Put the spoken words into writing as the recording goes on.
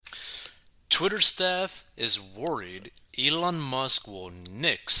Twitter staff is worried Elon Musk will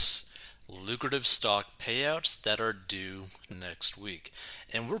nix lucrative stock payouts that are due next week.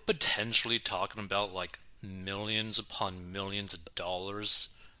 And we're potentially talking about like millions upon millions of dollars,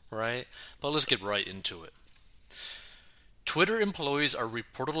 right? But let's get right into it. Twitter employees are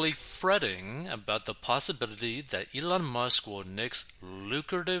reportedly fretting about the possibility that Elon Musk will nix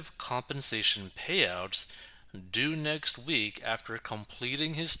lucrative compensation payouts due next week after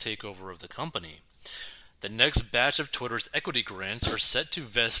completing his takeover of the company. The next batch of Twitter's equity grants are set to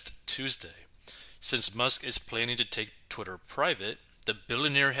vest Tuesday. Since Musk is planning to take Twitter private, the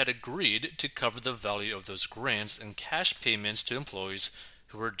billionaire had agreed to cover the value of those grants in cash payments to employees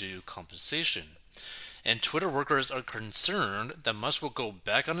who are due compensation. And Twitter workers are concerned that Musk will go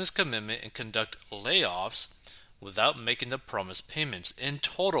back on his commitment and conduct layoffs without making the promised payments. In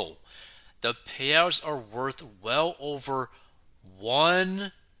total, the payouts are worth well over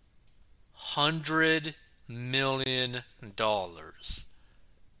 $100 million.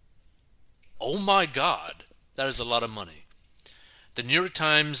 Oh my god, that is a lot of money. The New York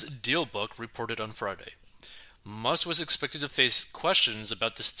Times Dealbook reported on Friday. Musk was expected to face questions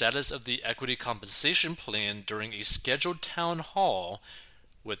about the status of the equity compensation plan during a scheduled town hall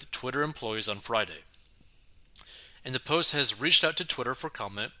with Twitter employees on Friday. And the Post has reached out to Twitter for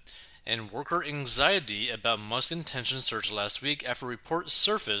comment, and worker anxiety about Musk's intentions surged last week after reports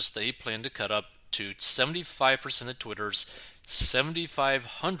surfaced that he planned to cut up to 75% of Twitter's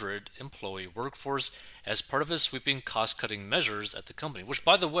 7,500 employee workforce as part of his sweeping cost-cutting measures at the company. Which,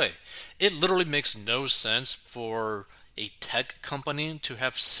 by the way, it literally makes no sense for a tech company to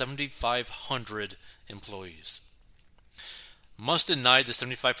have 7,500 employees. Musk denied the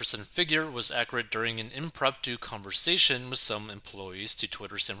 75% figure was accurate during an impromptu conversation with some employees to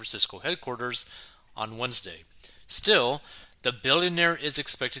Twitter's San Francisco headquarters on Wednesday. Still, the billionaire is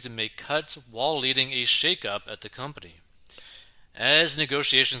expected to make cuts while leading a shakeup at the company. As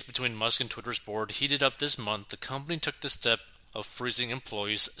negotiations between Musk and Twitter's board heated up this month, the company took the step of freezing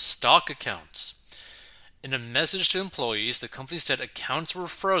employees' stock accounts. In a message to employees, the company said accounts were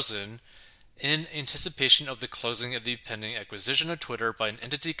frozen in anticipation of the closing of the pending acquisition of Twitter by an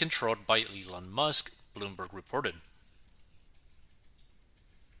entity controlled by Elon Musk, Bloomberg reported.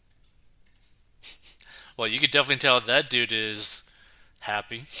 Well, you could definitely tell that dude is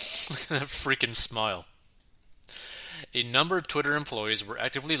happy. Look at that freaking smile. A number of Twitter employees were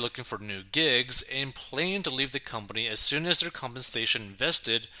actively looking for new gigs and planned to leave the company as soon as their compensation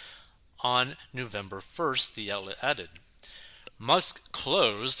vested on November 1st, the outlet added. Musk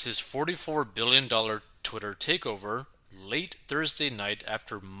closed his $44 billion Twitter takeover late Thursday night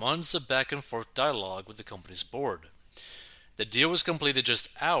after months of back-and-forth dialogue with the company's board. The deal was completed just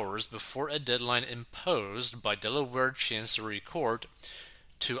hours before a deadline imposed by Delaware Chancery Court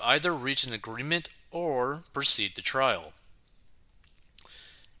to either reach an agreement or proceed to trial.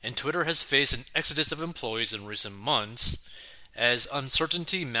 And Twitter has faced an exodus of employees in recent months as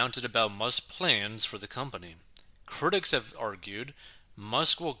uncertainty mounted about Musk's plans for the company. Critics have argued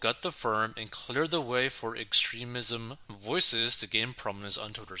Musk will gut the firm and clear the way for extremism voices to gain prominence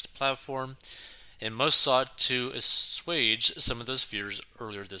on Twitter's platform, and Musk sought to assuage some of those fears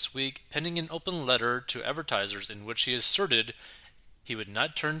earlier this week, penning an open letter to advertisers in which he asserted he would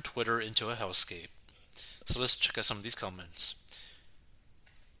not turn Twitter into a hellscape. So let's check out some of these comments.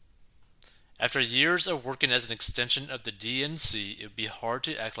 After years of working as an extension of the DNC, it would be hard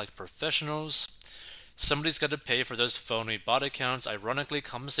to act like professionals. Somebody's got to pay for those phony bot accounts. Ironically,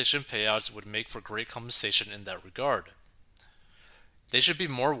 compensation payouts would make for great compensation in that regard. They should be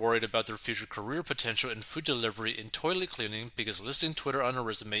more worried about their future career potential in food delivery and toilet cleaning because listing Twitter on a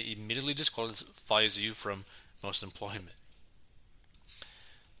resume immediately disqualifies you from most employment.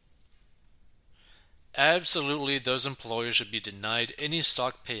 Absolutely, those employers should be denied any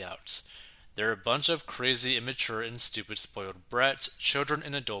stock payouts. They're a bunch of crazy, immature, and stupid spoiled brats, children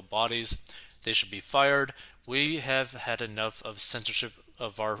in adult bodies. They should be fired. We have had enough of censorship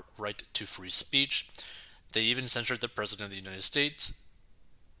of our right to free speech. They even censored the President of the United States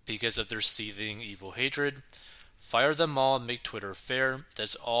because of their seething evil hatred. Fire them all and make Twitter fair.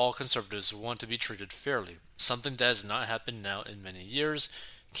 That's all conservatives want, to be treated fairly. Something that has not happened now in many years.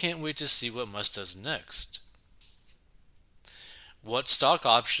 Can't wait to see what Musk does next. What stock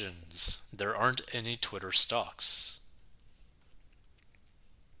options? There aren't any Twitter stocks.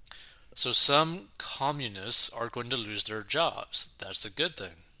 So some communists are going to lose their jobs. That's a good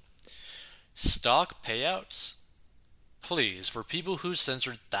thing. Stock payouts? Please, for people who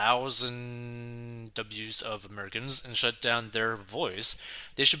censored thousands of views of Americans and shut down their voice,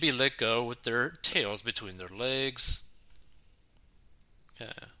 they should be let go with their tails between their legs.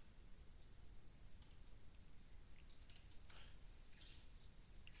 Yeah.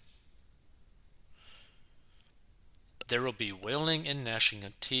 There will be wailing and gnashing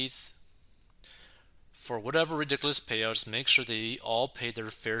of teeth. For whatever ridiculous payouts, make sure they all pay their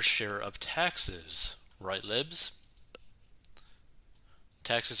fair share of taxes. Right, libs?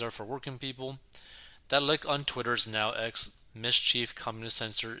 Taxes are for working people. That lick on Twitter's now ex mischief communist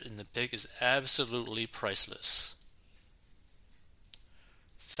censor in the pic is absolutely priceless.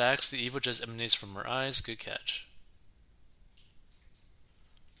 Facts, the evil just emanates from her eyes. Good catch.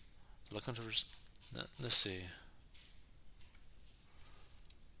 Look into her. Let's see.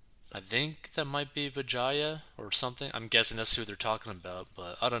 I think that might be Vijaya or something. I'm guessing that's who they're talking about,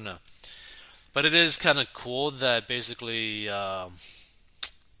 but I don't know. But it is kind of cool that basically Elon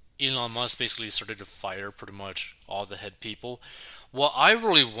Musk basically started to fire pretty much all the head people. What I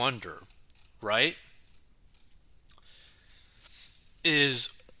really wonder, right,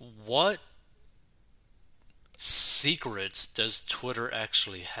 is what secrets does Twitter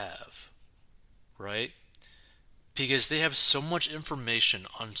actually have, right? Because they have so much information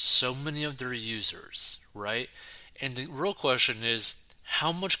on so many of their users, right? And the real question is,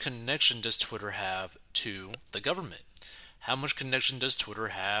 how much connection does Twitter have to the government? How much connection does Twitter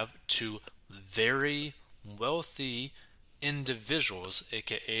have to very wealthy individuals,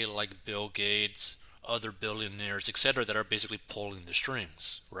 aka like Bill Gates, other billionaires, etc., that are basically pulling the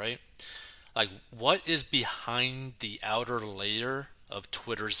strings, right? Like, what is behind the outer layer of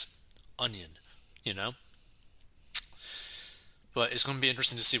Twitter's onion, you know? But it's going to be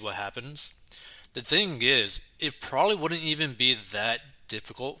interesting to see what happens. The thing is, it probably wouldn't even be that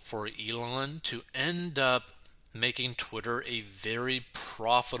difficult for Elon to end up making Twitter a very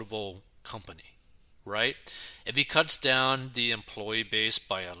profitable company, right? If he cuts down the employee base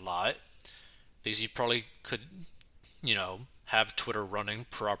by a lot, because he probably could, have Twitter running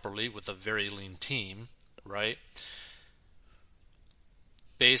properly with a very lean team, right?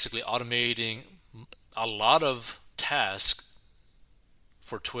 Basically automating a lot of tasks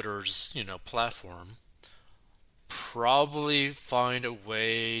for Twitter's, platform. Probably find a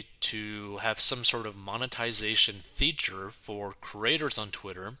way to have some sort of monetization feature for creators on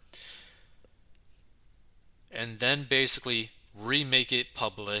Twitter, and then basically remake it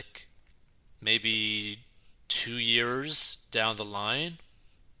public maybe 2 years down the line.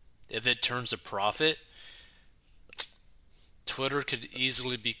 If it turns a profit, Twitter could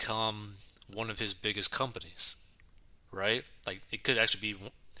easily become one of his biggest companies, right? Like, it could actually be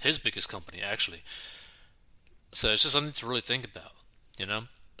his biggest company, actually. So it's just something to really think about, you know?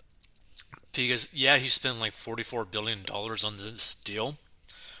 Because, yeah, he spent like $44 billion on this deal,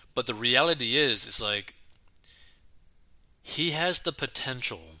 but the reality is like, he has the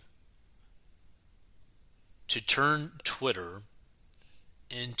potential to turn Twitter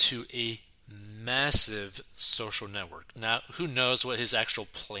into a massive social network. Now, who knows what his actual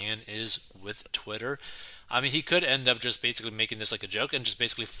plan is with Twitter? I mean, he could end up just basically making this like a joke and just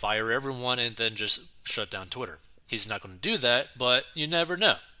basically fire everyone and then just shut down Twitter. He's not going to do that, but you never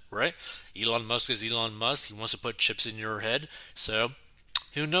know, right? Elon Musk is Elon Musk. He wants to put chips in your head, so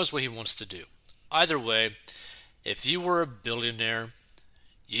who knows what he wants to do. Either way, if you were a billionaire,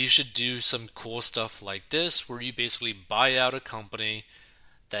 you should do some cool stuff like this, where you basically buy out a company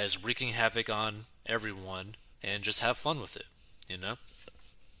that is wreaking havoc on everyone and just have fun with it, you know?